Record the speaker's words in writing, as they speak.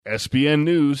SBN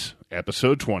News,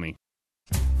 Episode 20.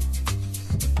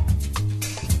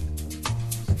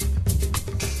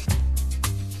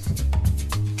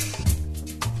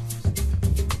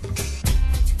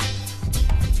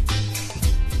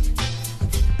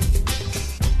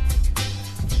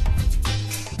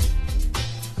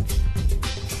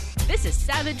 This is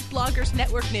Savage Bloggers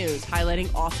Network News,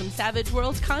 highlighting awesome Savage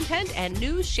Worlds content and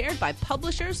news shared by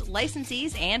publishers,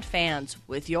 licensees, and fans.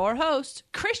 With your hosts,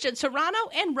 Christian Serrano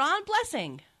and Ron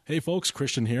Blessing. Hey folks,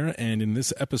 Christian here, and in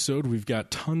this episode we've got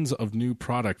tons of new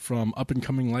product from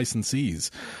up-and-coming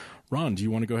licensees. Ron, do you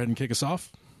want to go ahead and kick us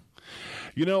off?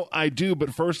 You know, I do,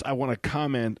 but first I want to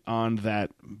comment on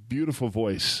that beautiful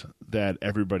voice that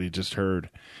everybody just heard,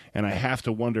 and I have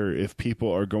to wonder if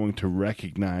people are going to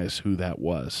recognize who that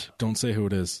was. Don't say who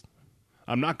it is.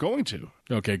 I'm not going to.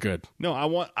 Okay, good. No,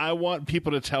 I want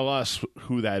people to tell us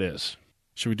who that is.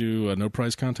 Should we do a no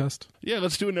prize contest? Yeah,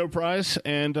 let's do a no prize,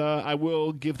 and I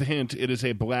will give the hint. It is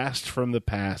a blast from the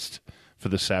past for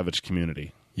the Savage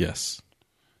community. Yes.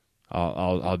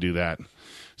 I'll do that.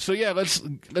 So yeah, let's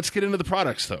get into the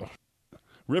products though.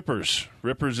 Rippers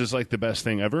is like the best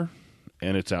thing ever,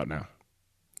 and it's out now.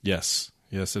 Yes,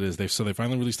 it is. They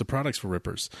finally released the products for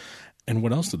Rippers. And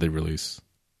what else did they release?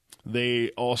 They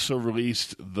also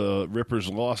released the Rippers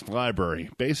Lost Library.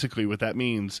 Basically, what that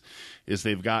means is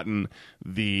they've gotten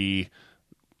the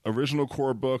original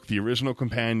core book, the original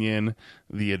companion,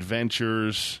 the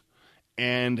adventures,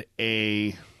 and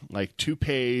a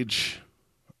 2-page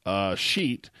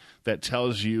sheet that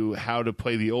tells you how to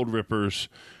play the old Rippers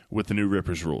with the new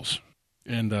Rippers rules.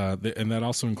 And that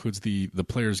also includes the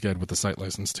player's guide with the site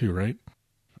license too, right?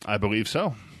 I believe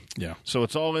so. Yeah. So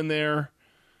it's all in there.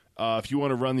 If you want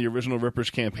to run the original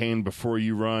Rippers campaign before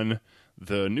you run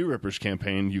the new Rippers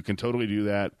campaign, you can totally do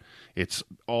that. It's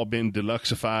all been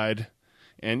deluxeified.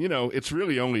 And, it's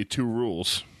really only 2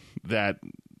 rules that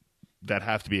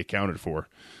have to be accounted for.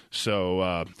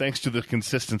 So thanks to the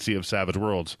consistency of Savage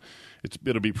Worlds,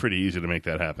 it'll be pretty easy to make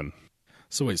that happen.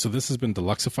 So wait, so this has been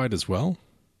deluxeified as well?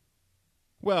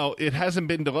 Well, it hasn't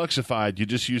been deluxeified. You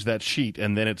just use that sheet,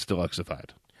 and then it's deluxeified.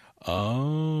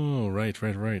 Oh, right.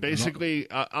 Basically,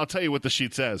 I'll tell you what the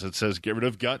sheet says. It says get rid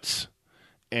of guts,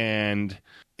 and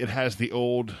it has the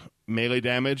old melee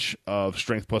damage of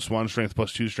strength +1, strength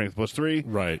 +2, strength +3.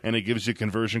 Right. And it gives you a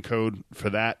conversion code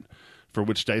for that, for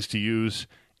which dice to use,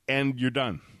 and you're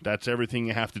done. That's everything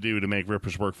you have to do to make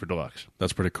Rippers work for Deluxe.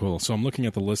 That's pretty cool. So I'm looking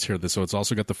at the list here. So it's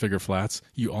also got the figure flats.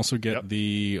 You also get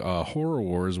the Horror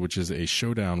Wars, which is a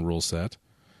showdown rule set.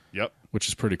 Yep. Which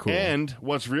is pretty cool. And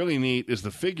what's really neat is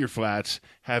the figure flats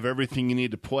have everything you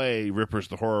need to play Rippers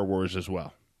the Horror Wars as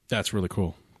well. That's really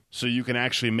cool. So you can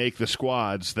actually make the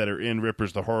squads that are in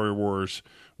Rippers the Horror Wars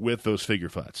with those figure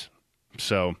flats.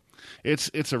 So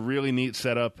it's a really neat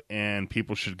setup, and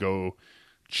people should go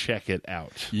check it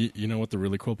out. You know what the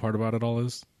really cool part about it all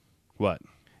is? What?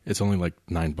 It's only like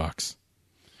 $9.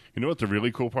 You know what the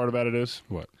really cool part about it is?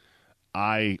 What?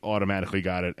 I automatically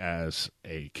got it as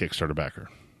a Kickstarter backer.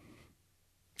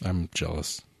 I'm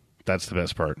jealous. That's the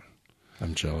best part.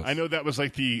 I'm jealous. I know that was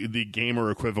like the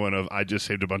gamer equivalent of I just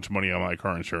saved a bunch of money on my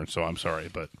car insurance, so I'm sorry,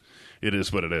 but it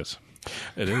is what it is.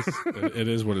 It is. It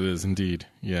is what it is, indeed.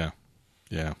 Yeah.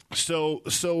 So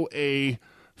a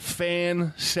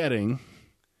fan setting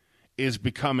is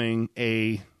becoming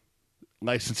a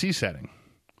licensee setting.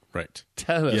 Right.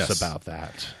 Tell us about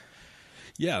that.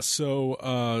 Yeah,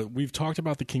 so we've talked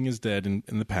about The King is Dead in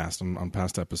the past, on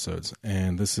past episodes.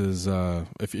 And this is,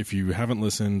 if you haven't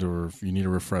listened or if you need a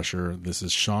refresher, this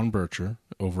is Sean Bircher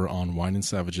over on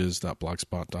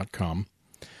wineandsavages.blogspot.com.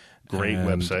 Great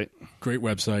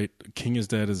website. King is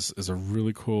Dead is a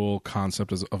really cool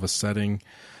concept of a setting.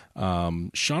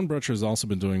 Sean Bircher has also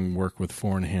been doing work with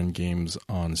Four in Hand Games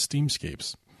on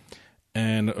Steamscapes.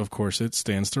 And, of course, it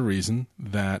stands to reason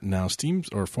that now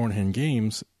Four in Hand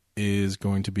Games is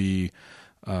going to be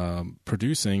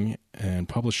producing and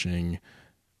publishing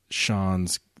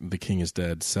Sean's The King is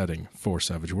Dead setting for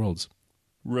Savage Worlds.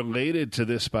 Related to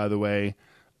this, by the way,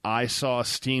 I saw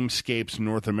Steamscapes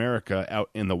North America out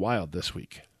in the wild this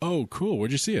week. Oh, cool.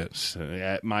 Where'd you see it?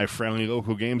 At my friendly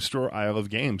local game store, Isle of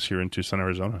Games, here in Tucson,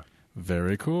 Arizona.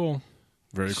 Very cool.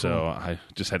 Very cool. So I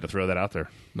just had to throw that out there.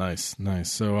 Nice.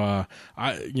 So,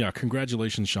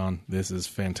 congratulations, Sean. This is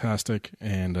fantastic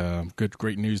and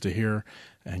great news to hear,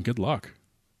 and good luck.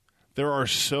 There are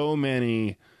so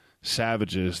many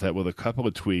Savages that with a couple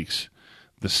of tweaks,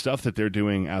 the stuff that they're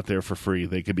doing out there for free,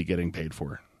 they could be getting paid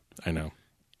for. I know.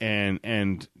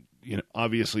 And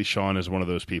obviously Sean is one of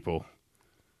those people.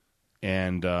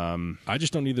 And I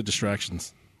just don't need the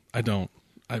distractions. I don't.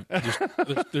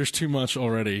 There's too much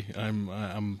already.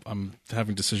 I'm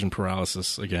having decision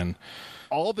paralysis again.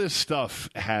 All this stuff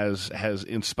has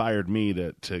inspired me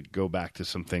to go back to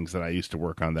some things that I used to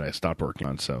work on that I stopped working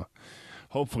on. So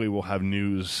hopefully we'll have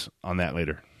news on that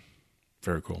later.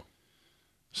 Very cool.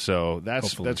 So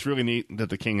that's really neat that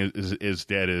the King is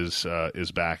dead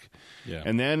is back. Yeah.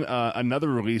 And then another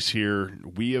release here,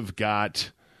 we have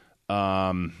got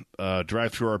a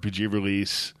drive-through RPG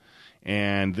release,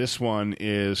 and this one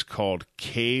is called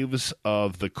Caves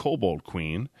of the Kobold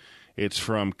Queen. It's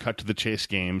from Cut to the Chase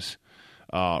Games,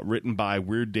 written by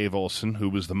Weird Dave Olson, who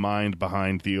was the mind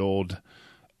behind the old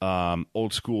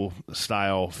school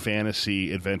style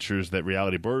fantasy adventures that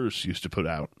Reality Borders used to put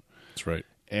out. That's right.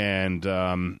 And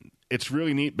it's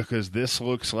really neat because this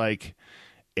looks like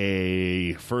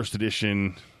a first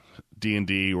edition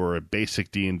D&D or a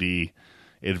basic D&D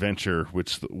adventure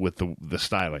with the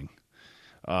styling,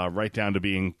 right down to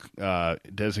being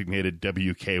designated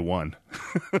WK1.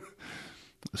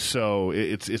 So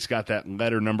it's got that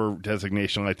letter number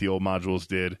designation like the old modules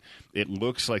did. It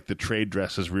looks like the trade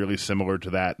dress is really similar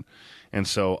to that, and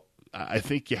so I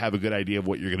think you have a good idea of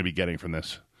what you're going to be getting from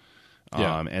this.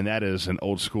 Yeah. And that is an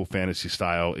old school fantasy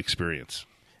style experience.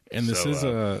 And this is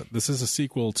a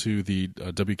sequel to the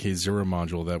WK0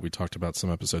 module that we talked about some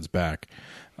episodes back.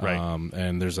 Right.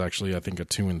 And there's actually, I think, a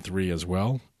 2 and 3 as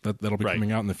well that'll be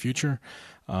coming out in the future.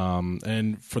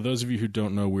 And for those of you who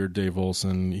don't know Weird Dave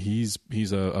Olson, he's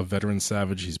a veteran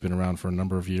savage. He's been around for a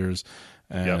number of years,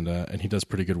 and he does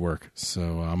pretty good work. So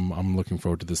I'm looking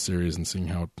forward to this series and seeing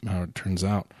how it turns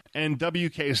out. And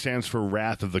WK stands for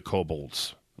Wrath of the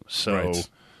Kobolds. So right.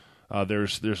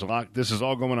 There's a lot. This is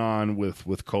all going on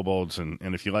with kobolds, and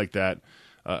if you like that,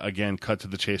 again, Cut to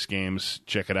the Chase Games.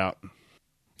 Check it out.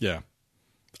 Yeah,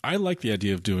 I like the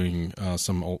idea of doing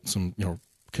some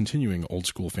continuing old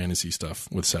school fantasy stuff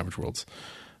with Savage Worlds.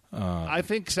 I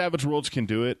think Savage Worlds can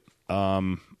do it.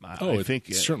 I think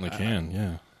it certainly can.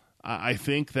 Yeah, I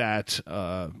think that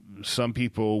some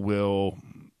people will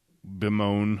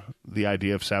bemoan the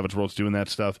idea of Savage Worlds doing that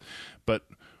stuff, but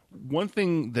one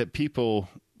thing that people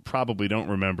probably don't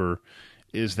remember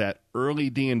is that early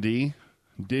D&D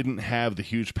didn't have the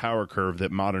huge power curve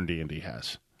that modern D&D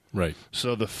has. Right.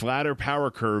 So the flatter power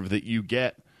curve that you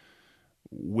get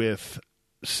with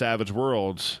Savage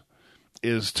Worlds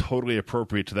is totally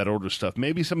appropriate to that older stuff.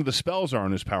 Maybe some of the spells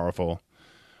aren't as powerful,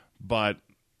 but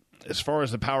as far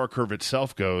as the power curve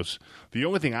itself goes, the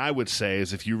only thing I would say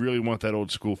is if you really want that old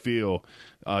school feel,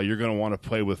 you're going to want to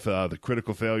play with the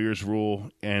critical failures rule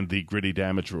and the gritty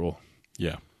damage rule.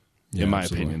 Yeah. In my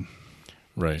absolutely. opinion.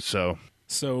 Right. So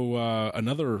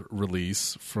another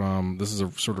release from, this is a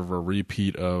sort of a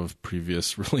repeat of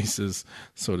previous releases,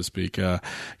 so to speak.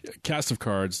 Cast of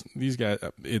Cards. These guys,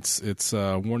 it's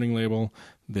a warning label.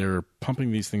 They're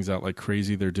pumping these things out like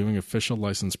crazy. They're doing official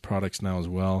licensed products now as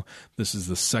well. This is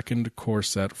the second core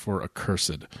set for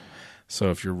Accursed.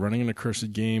 So if you're running an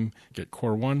Accursed game, get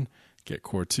Core 1, get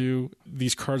Core 2.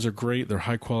 These cards are great. They're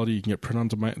high quality. You can get print on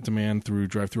demand through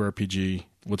DriveThruRPG.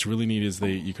 What's really neat is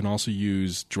you can also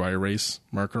use dry erase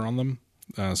marker on them.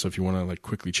 So if you want to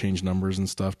quickly change numbers and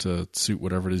stuff to suit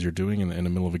whatever it is you're doing in the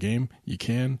middle of a game, you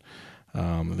can.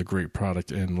 They're a great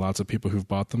product, and lots of people who've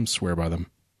bought them swear by them.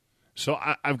 So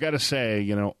I've got to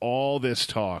say, all this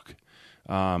talk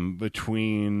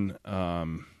between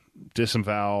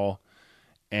Disembowel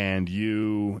and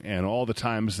you and all the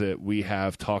times that we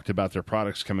have talked about their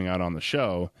products coming out on the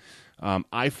show,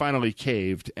 I finally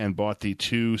caved and bought the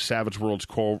 2 Savage Worlds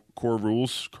Core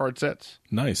Rules card sets.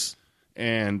 Nice.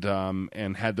 And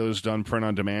had those done print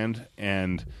on demand,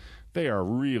 and they are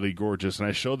really gorgeous. And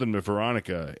I showed them to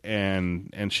Veronica,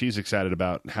 and she's excited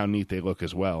about how neat they look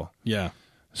as well. Yeah.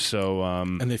 So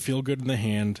and they feel good in the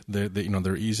hand.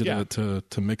 They're easy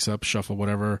to mix up, shuffle,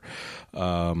 whatever.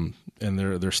 And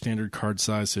they're standard card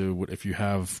size. So if you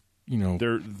have,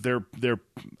 they're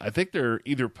I think they're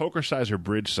either poker size or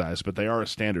bridge size, but they are a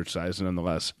standard size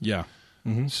nonetheless. Yeah.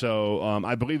 Mm-hmm. So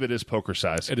I believe it is poker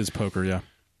size. It is poker. Yeah.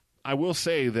 I will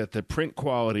say that the print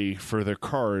quality for their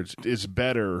cards is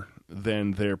better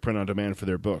than their print on demand for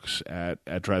their books at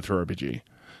DriveThruRPG.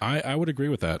 I would agree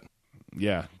with that.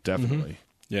 Yeah, definitely. Mm-hmm.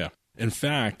 Yeah. In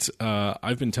fact,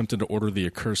 I've been tempted to order the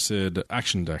Accursed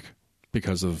action deck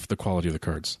because of the quality of the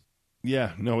cards.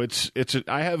 Yeah, no,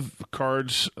 I have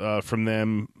cards from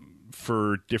them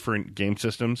for different game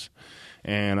systems,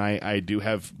 and I do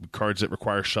have cards that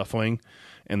require shuffling,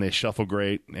 and they shuffle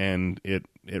great, and it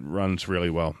runs really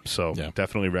well. So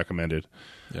definitely recommended.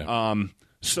 Yeah.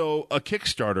 So a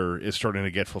Kickstarter is starting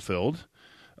to get fulfilled.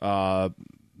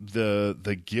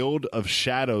 the Guild of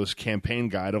Shadows campaign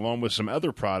guide, along with some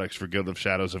other products for Guild of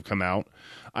Shadows, have come out.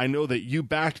 I know that you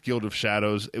backed Guild of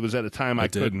Shadows. It was at a time I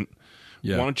couldn't.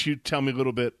 Yeah. Why don't you tell me a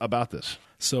little bit about this?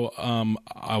 So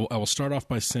I will start off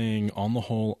by saying, on the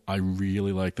whole, I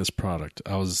really like this product.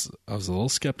 I was a little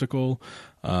skeptical,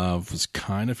 was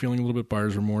kind of feeling a little bit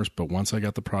buyer's remorse, but once I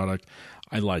got the product,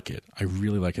 I like it. I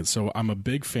really like it. So I'm a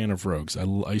big fan of rogues. I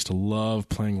used to love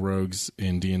playing rogues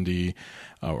in D&D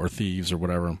or thieves or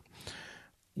whatever.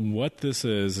 What this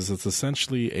is it's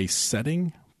essentially a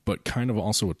setting, but kind of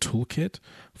also a toolkit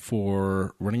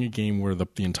for running a game where the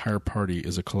entire party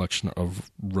is a collection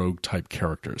of rogue-type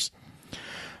characters.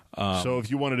 So if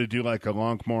you wanted to do like a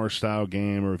Lonkmar-style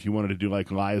game, or if you wanted to do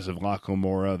like Lies of Locke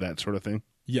Lamora, that sort of thing?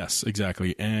 Yes,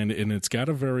 exactly. And it's got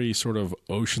a very sort of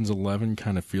Ocean's 11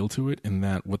 kind of feel to it, in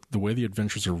that the way the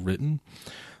adventures are written,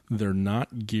 they're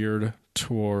not geared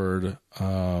toward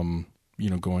going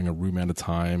a room at a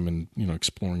time and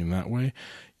exploring in that way.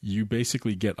 You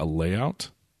basically get a layout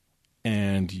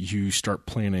and you start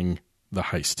planning the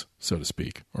heist, so to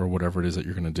speak, or whatever it is that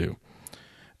you're going to do.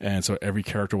 And so every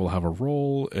character will have a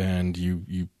role, and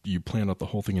you plan out the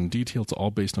whole thing in detail. It's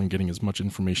all based on getting as much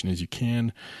information as you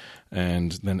can,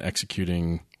 and then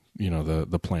executing,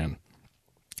 the plan,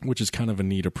 which is kind of a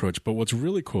neat approach. But what's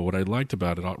really cool, what I liked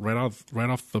about it, right out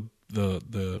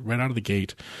of the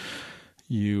gate,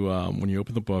 you when you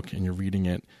open the book and you're reading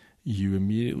it, you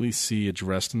immediately see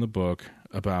addressed in the book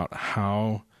about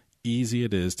how easy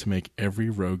it is to make every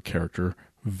rogue character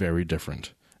very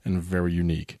different and very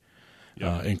unique.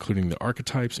 Yep. Including the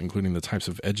archetypes, including the types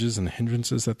of edges and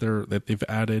hindrances that they've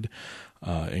added,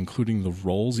 including the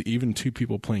roles. Even two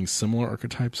people playing similar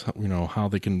archetypes, how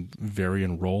they can vary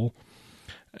and roll,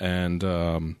 and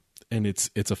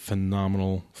it's a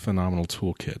phenomenal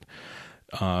toolkit.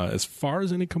 As far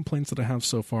as any complaints that I have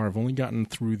so far, I've only gotten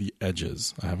through the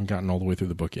edges. I haven't gotten all the way through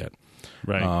the book yet.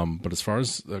 Right. But as far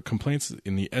as complaints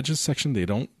in the edges section, they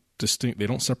don't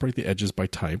separate the edges by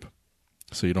type.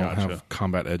 So you don't have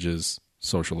combat edges,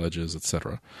 social edges,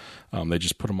 etc. They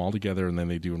just put them all together, and then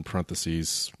they do in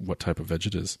parentheses what type of edge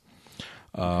it is.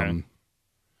 Okay.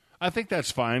 I think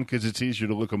that's fine because it's easier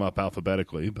to look them up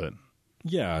alphabetically. But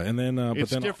yeah, and then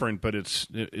it's different, but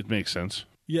it makes sense.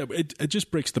 Yeah, it just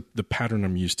breaks the pattern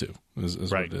I'm used to, is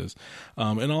right. What it is.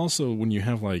 And also when you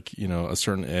have a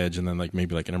certain edge and then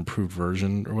maybe an improved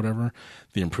version or whatever,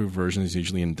 the improved version is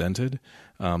usually indented.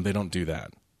 They don't do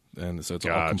that, and so it's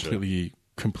all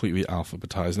completely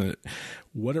alphabetized. And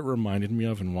what it reminded me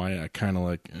of, and why I kind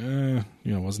of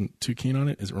wasn't too keen on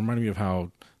it, is it reminded me of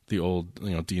how the old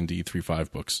D&D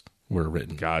 3.5 books were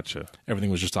written. Gotcha. Everything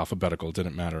was just alphabetical. It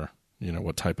didn't matter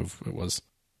what type of it was.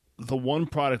 The one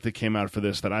product that came out for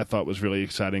this that I thought was really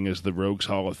exciting is the Rogues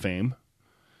Hall of Fame.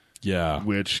 Yeah.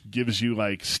 Which gives you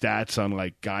stats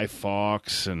on Guy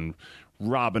Fawkes and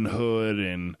Robin Hood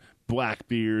and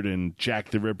Blackbeard and Jack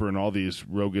the Ripper and all these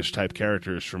roguish type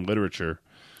characters from literature.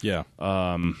 Yeah.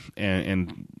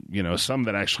 And some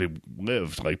that actually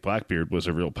lived, like Blackbeard was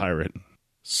a real pirate.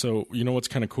 So, what's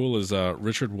kind of cool is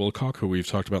Richard Wilcock, who we've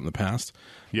talked about in the past.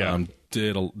 Yeah.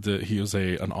 He was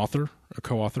an author, a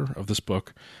co-author of this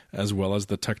book, as well as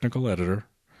the technical editor.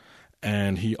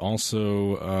 And he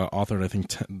also authored, I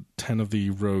think, 10 of the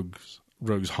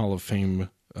Rogues Hall of Fame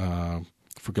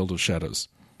for Guild of Shadows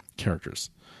characters.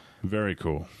 Very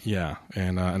cool. Yeah,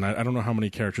 and I don't know how many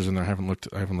characters in there. I haven't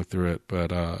looked through it,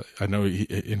 but I know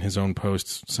in his own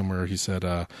post somewhere he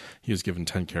said he was given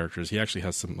 10 characters. He actually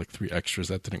has some 3 extras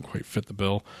that didn't quite fit the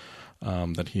bill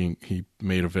that he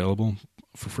made available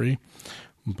for free.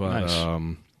 But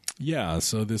nice. Yeah,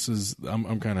 so this is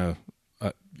I'm kind of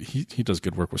he does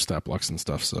good work with stat blocks and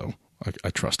stuff, so I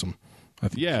trust him.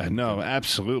 Yeah, no,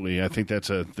 absolutely. I think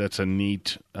that's a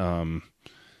neat kind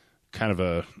of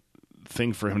a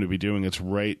thing for him to be doing. It's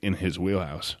right in his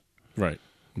wheelhouse. Right.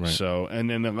 So, and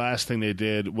then the last thing they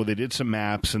did some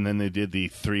maps, and then they did the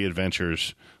 3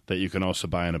 adventures that you can also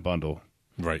buy in a bundle.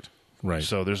 Right.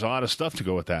 So there's a lot of stuff to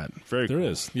go with that. Very cool. There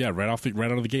is. Yeah, right out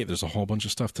of the gate, there's a whole bunch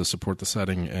of stuff to support the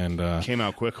setting, and came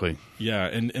out quickly. Yeah,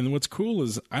 and what's cool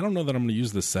is I don't know that I'm going to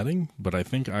use this setting, but I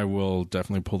think I will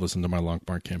definitely pull this into my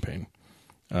Lonkmar campaign.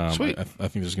 Sweet. I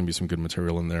think there's going to be some good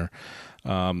material in there.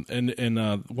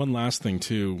 And one last thing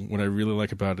too, what I really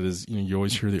like about it is you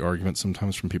always hear the argument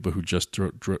sometimes from people who just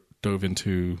dove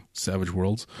into Savage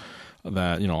Worlds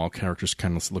that all characters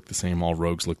kind of look the same, all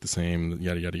rogues look the same,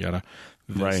 yada yada yada.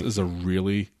 This is a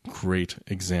really great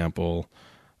example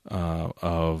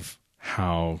of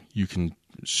how you can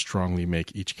strongly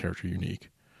make each character unique,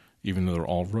 even though they're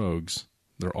all rogues.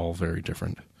 They're all very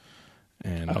different.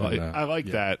 And I like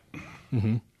that.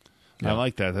 Mm-hmm. I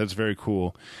like that. That's very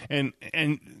cool. And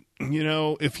you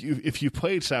know, if you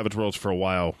played Savage Worlds for a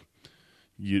while,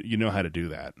 you know how to do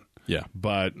that. Yeah.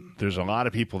 But there's a lot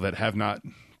of people that have not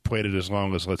played it as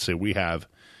long as, let's say, we have,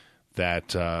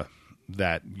 that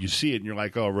you see it and you're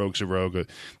like, oh, rogue's a rogue.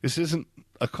 This isn't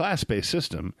a class-based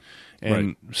system.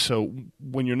 And so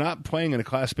when you're not playing in a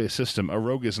class-based system, a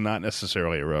rogue is not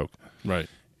necessarily a rogue. Right.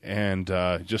 And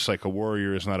just like a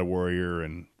warrior is not a warrior,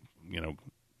 and, you know,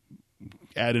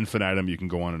 ad infinitum, you can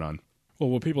go on and on. Well,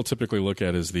 what people typically look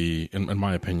at is in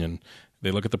my opinion, they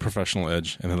look at the professional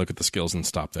edge and they look at the skills and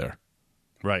stop there.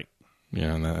 Right.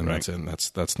 Yeah, and that's it. And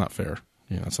that's not fair.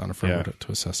 That's not a fair way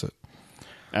to assess it.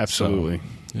 Absolutely. So,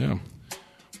 yeah.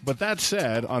 But that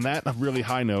said, on that really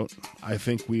high note, I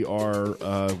think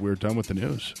we're done with the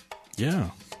news. Yeah.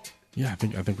 I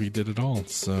think we did it all.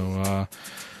 So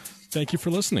thank you for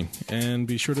listening, and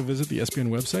be sure to visit the SBN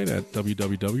website at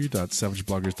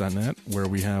www.savagebloggers.net, where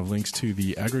we have links to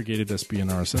the aggregated SBN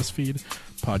RSS feed,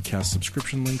 podcast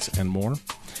subscription links, and more.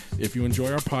 If you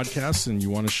enjoy our podcasts and you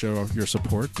want to show your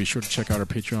support, be sure to check out our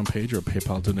Patreon page or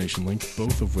PayPal donation link,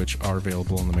 both of which are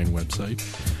available on the main website.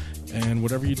 And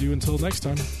whatever you do until next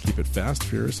time, keep it fast,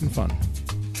 furious, and fun.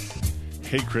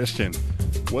 Hey, Christian,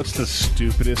 what's the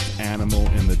stupidest animal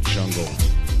in the jungle?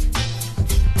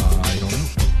 I don't know.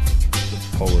 The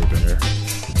polar bear.